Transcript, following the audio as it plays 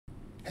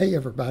Hey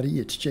everybody,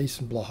 it's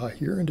Jason Blaha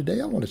here, and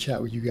today I want to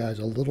chat with you guys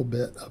a little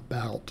bit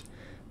about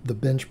the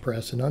bench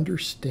press and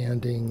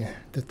understanding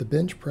that the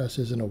bench press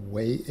is in a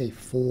way a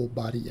full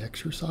body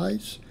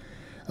exercise,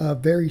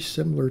 very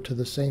similar to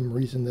the same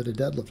reason that a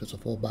deadlift is a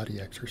full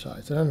body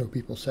exercise. And I know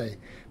people say,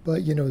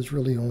 but there's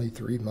really only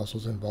 3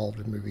 muscles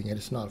involved in moving it,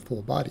 it's not a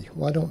full body.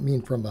 Well, I don't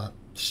mean from a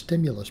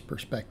stimulus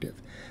perspective.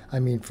 I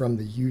mean from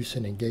the use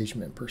and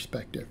engagement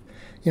perspective.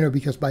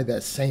 Because by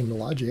that same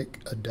logic,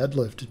 a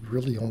deadlift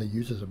really only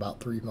uses about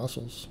 3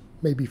 muscles,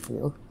 maybe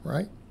 4,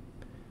 right?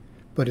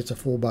 But it's a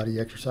full body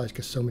exercise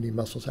because so many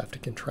muscles have to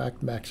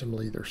contract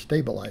maximally. They're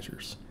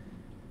stabilizers.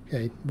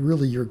 Okay,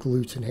 really your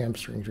glutes and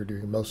hamstrings are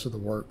doing most of the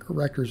work,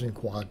 erectors and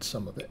quads,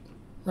 some of it,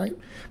 right?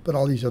 But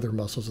all these other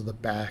muscles of the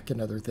back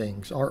and other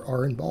things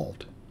are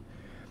involved.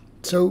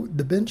 So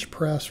the bench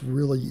press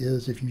really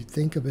is, if you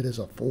think of it as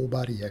a full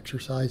body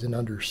exercise and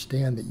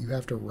understand that you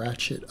have to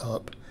ratchet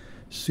up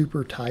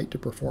super tight to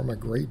perform a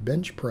great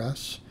bench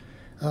press,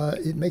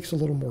 it makes a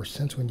little more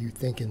sense when you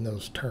think in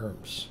those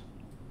terms.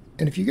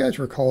 And if you guys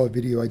recall a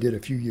video I did a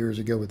few years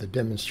ago with a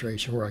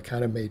demonstration where I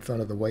kind of made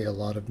fun of the way a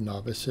lot of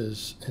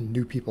novices and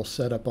new people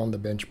set up on the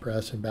bench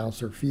press and bounce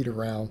their feet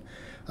around,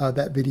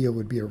 that video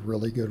would be a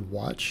really good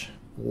watch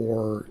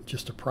or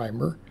just a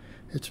primer.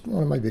 It's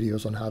one of my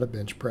videos on how to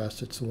bench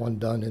press. It's the one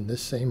done in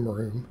this same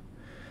room.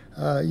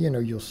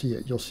 You'll see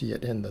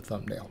it in the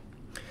thumbnail.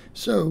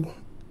 So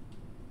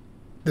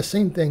the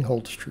same thing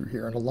holds true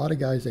here. And a lot of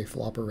guys, they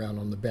flop around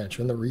on the bench.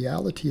 And the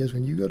reality is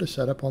when you go to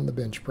set up on the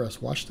bench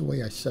press, watch the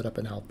way I set up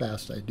and how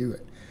fast I do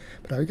it.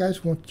 But I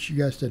want you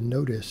guys to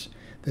notice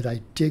that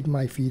I dig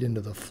my feet into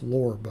the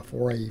floor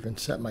before I even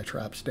set my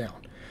traps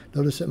down.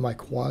 Notice that my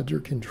quads are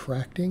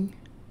contracting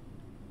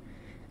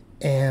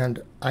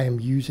and I am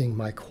using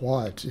my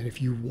quads. And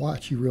if you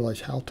watch, you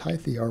realize how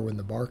tight they are when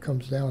the bar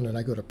comes down and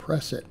I go to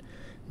press it.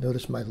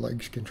 Notice my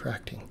legs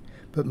contracting.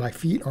 But my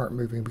feet aren't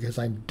moving because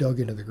I'm dug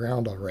into the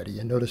ground already.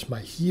 And notice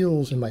my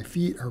heels and my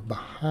feet are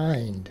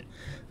behind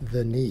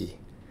the knee.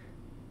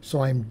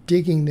 So I'm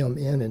digging them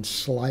in and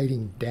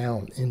sliding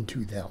down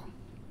into them.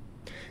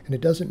 And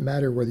it doesn't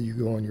matter whether you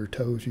go on your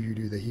toes or you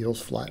do the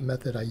heels flat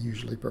method. I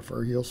usually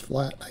prefer heels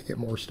flat. I get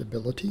more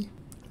stability.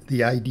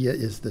 The idea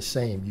is the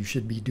same. You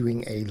should be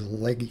doing a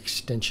leg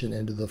extension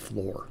into the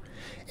floor.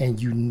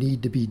 And you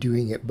need to be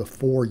doing it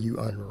before you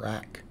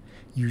unrack.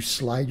 You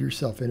slide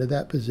yourself into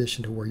that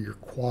position to where your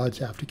quads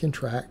have to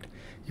contract,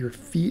 your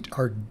feet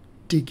are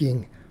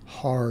digging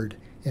hard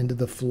into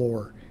the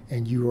floor,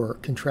 and you are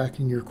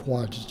contracting your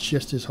quads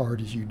just as hard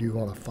as you do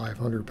on a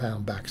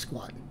 500-pound back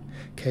squat.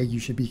 Okay, you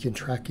should be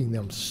contracting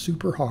them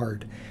super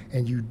hard,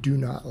 and you do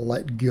not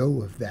let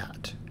go of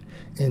that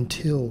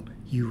until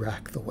you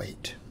rack the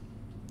weight.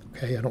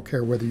 Okay, I don't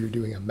care whether you're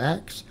doing a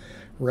max,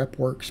 rep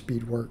work,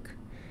 speed work.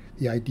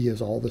 The idea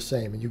is all the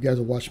same, and you guys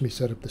will watch me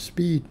set up the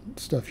speed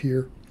stuff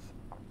here.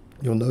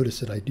 You'll notice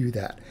that I do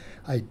that.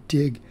 I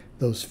dig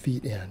those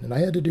feet in. And I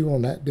had to do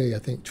on that day, I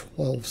think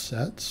 12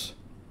 sets,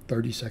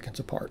 30 seconds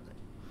apart.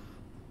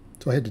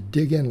 So I had to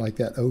dig in like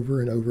that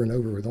over and over and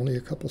over with only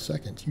a couple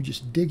seconds. You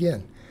just dig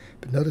in.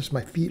 But notice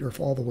my feet are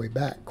all the way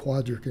back.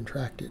 Quads are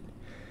contracted.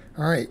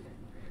 All right.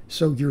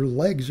 So your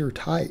legs are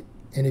tight.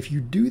 And if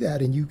you do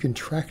that and you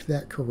contract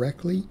that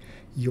correctly,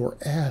 your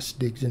ass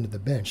digs into the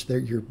bench.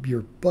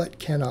 Your butt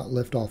cannot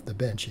lift off the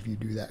bench if you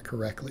do that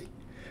correctly.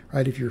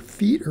 Right? If your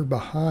feet are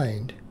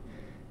behind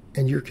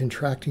and you're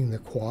contracting the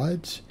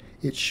quads,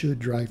 it should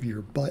drive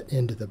your butt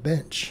into the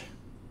bench.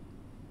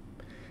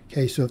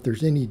 Okay, so if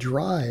there's any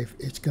drive,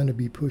 it's going to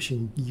be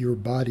pushing your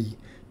body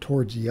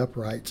towards the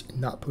uprights,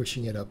 not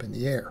pushing it up in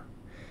the air.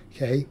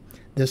 Okay,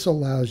 this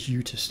allows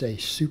you to stay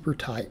super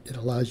tight. It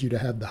allows you to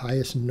have the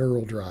highest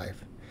neural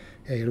drive.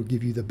 Okay, it'll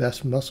give you the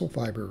best muscle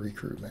fiber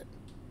recruitment.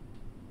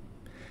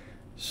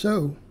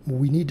 So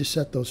we need to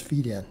set those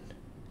feet in.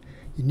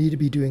 You need to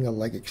be doing a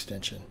leg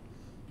extension.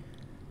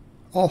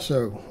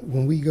 Also,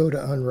 when we go to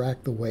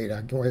unrack the weight,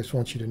 I just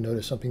want you to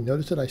notice something.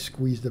 Notice that I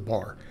squeeze the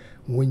bar.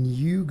 When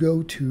you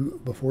go to,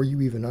 before you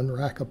even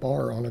unrack a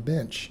bar on a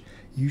bench,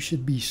 you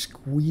should be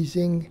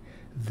squeezing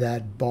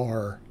that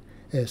bar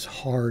as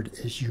hard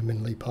as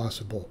humanly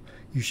possible.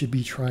 You should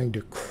be trying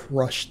to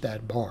crush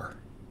that bar.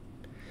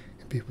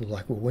 And people are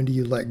like, well, when do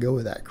you let go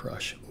of that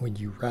crush? When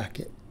you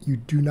rack it. You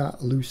do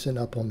not loosen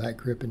up on that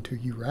grip until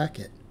you rack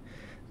it.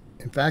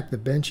 In fact, the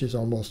bench is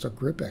almost a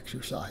grip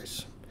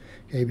exercise.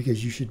 Okay,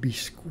 because you should be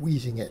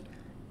squeezing it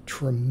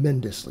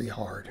tremendously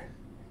hard.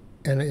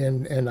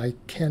 And I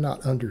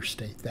cannot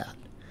understate that,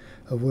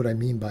 of what I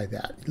mean by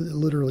that.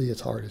 Literally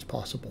as hard as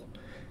possible.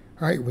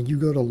 All right, when you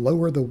go to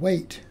lower the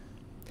weight,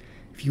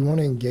 if you want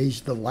to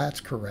engage the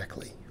lats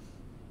correctly,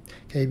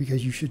 okay,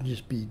 because you shouldn't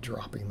just be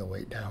dropping the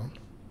weight down.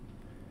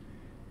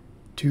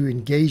 To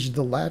engage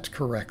the lats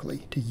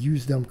correctly, to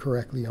use them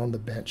correctly on the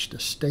bench, to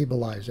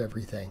stabilize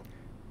everything.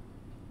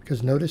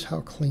 Because notice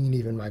how clean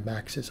even my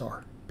maxes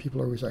are. People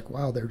are always like,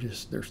 wow, they're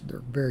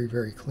very,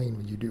 very clean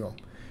when you do them.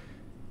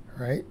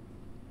 All right?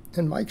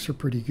 And Mike's are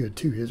pretty good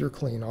too. His are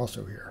clean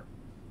also here.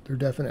 They're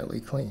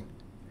definitely clean.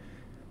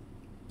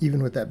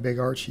 Even with that big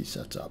arch he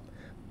sets up.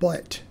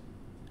 But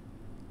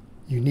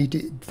You need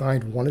to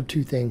find one of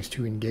two things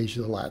to engage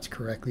the lats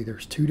correctly.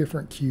 There's two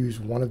different cues.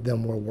 One of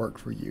them will work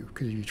for you.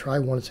 Because if you try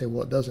one and say,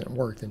 well, it doesn't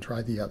work, then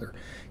try the other.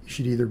 You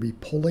should either be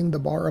pulling the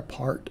bar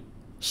apart,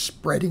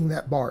 spreading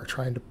that bar,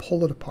 trying to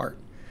pull it apart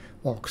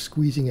while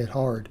squeezing it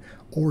hard,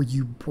 or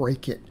you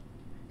break it.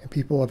 And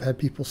people have had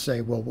people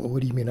say, well, what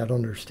do you mean? I don't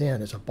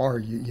understand. It's a bar.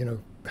 You know,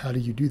 how do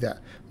you do that?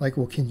 Like,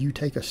 well, can you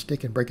take a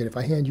stick and break it? If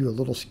I hand you a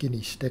little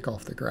skinny stick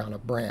off the ground, a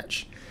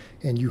branch,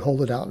 and you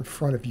hold it out in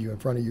front of you, in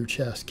front of your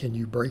chest, can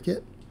you break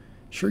it?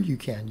 Sure you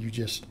can. You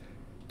just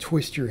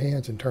twist your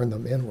hands and turn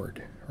them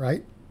inward,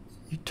 right?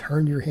 You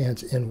turn your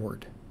hands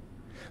inward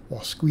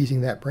while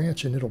squeezing that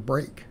branch and it'll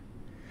break.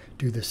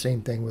 Do the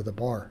same thing with a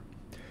bar.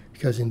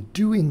 Because in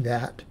doing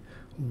that,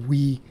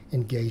 we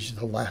engage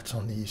the lats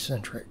on the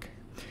eccentric.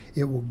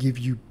 It will give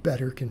you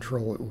better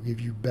control. It will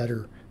give you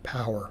better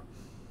power.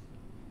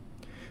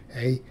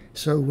 Okay?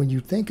 So when you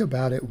think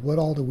about it, what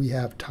all do we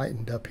have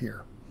tightened up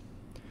here?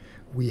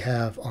 We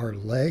have our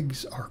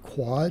legs, our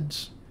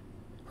quads,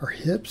 our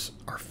hips,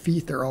 our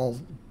feet. They're all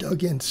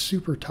dug in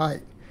super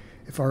tight.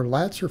 If our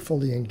lats are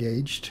fully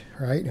engaged,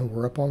 right, and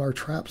we're up on our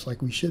traps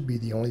like we should be,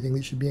 the only thing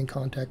that should be in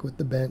contact with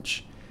the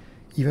bench,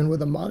 even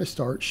with a modest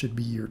start, should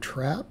be your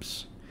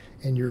traps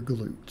and your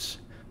glutes.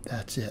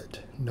 That's it.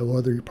 No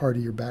other part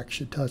of your back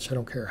should touch. I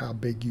don't care how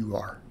big you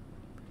are.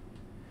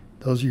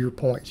 Those are your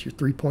points. Your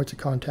 3 points of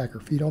contact are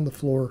feet on the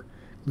floor,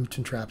 glutes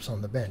and traps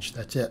on the bench.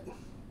 That's it.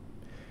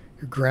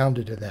 You're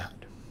grounded to that.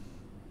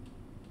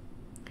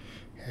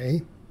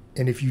 Okay?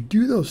 And if you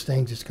do those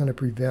things, it's going to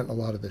prevent a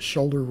lot of the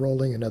shoulder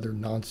rolling and other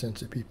nonsense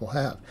that people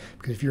have.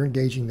 Because if you're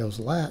engaging those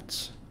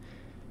lats,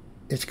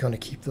 it's going to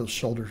keep those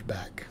shoulders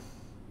back.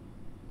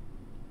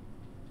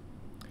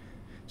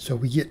 So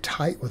we get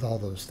tight with all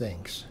those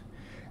things.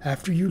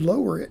 After you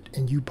lower it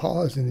and you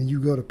pause and then you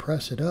go to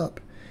press it up,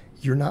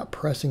 you're not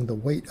pressing the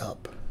weight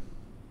up.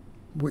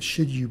 What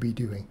should you be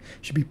doing?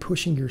 You should be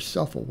pushing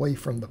yourself away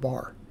from the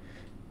bar.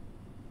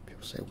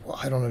 People say, well,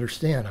 I don't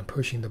understand. I'm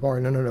pushing the bar.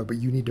 No. But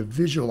you need to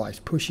visualize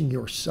pushing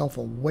yourself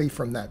away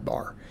from that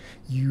bar.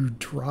 You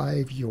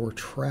drive your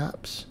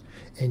traps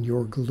and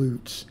your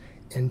glutes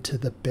into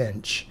the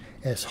bench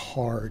as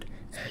hard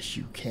as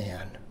you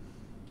can.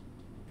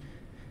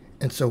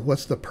 And so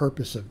what's the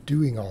purpose of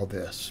doing all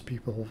this?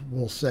 People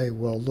will say,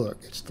 well, look,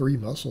 it's 3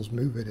 muscles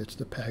move it. It's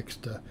the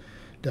pecs, the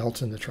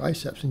delts, and the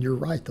triceps. And you're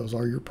right. Those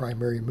are your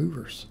primary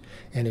movers.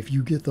 And if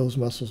you get those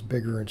muscles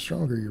bigger and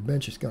stronger, your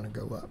bench is going to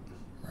go up,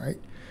 right?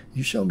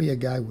 You show me a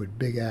guy with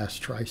big-ass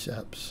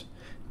triceps,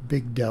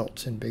 big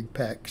delts, and big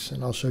pecs,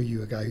 and I'll show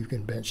you a guy who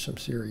can bench some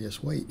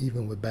serious weight,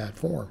 even with bad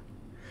form.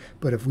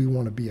 But if we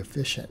want to be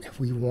efficient, if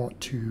we want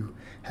to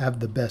have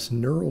the best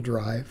neural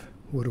drive,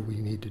 what do we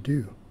need to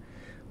do?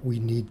 We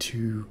need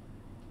to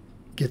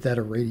get that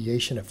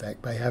irradiation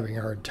effect by having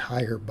our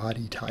entire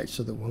body tight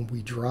so that when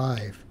we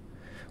drive,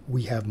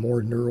 we have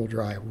more neural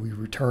drive. We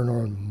return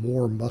on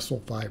more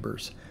muscle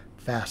fibers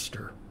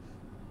faster.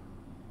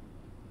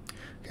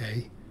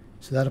 Okay,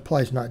 so that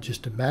applies not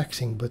just to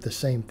maxing, but the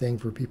same thing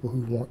for people who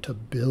want to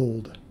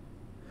build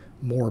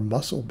more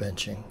muscle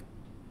benching.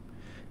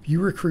 If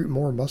you recruit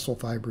more muscle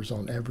fibers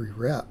on every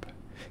rep,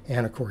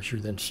 and of course you're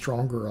then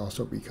stronger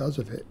also because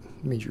of it,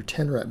 it means your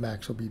 10 rep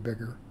max will be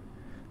bigger.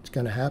 It's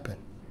going to happen.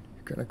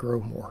 You're going to grow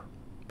more.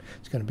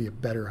 It's going to be a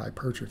better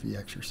hypertrophy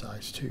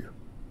exercise too.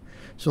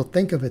 So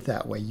think of it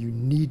that way. You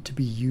need to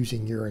be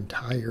using your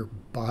entire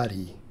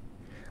body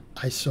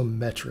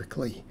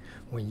isometrically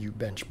when you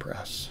bench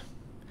press.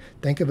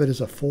 Think of it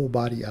as a full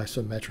body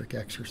isometric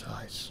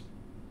exercise.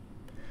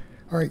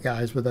 All right,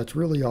 guys, but that's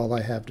really all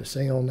I have to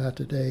say on that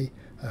today.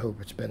 I hope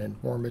it's been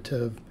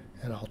informative,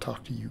 and I'll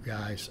talk to you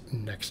guys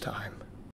next time.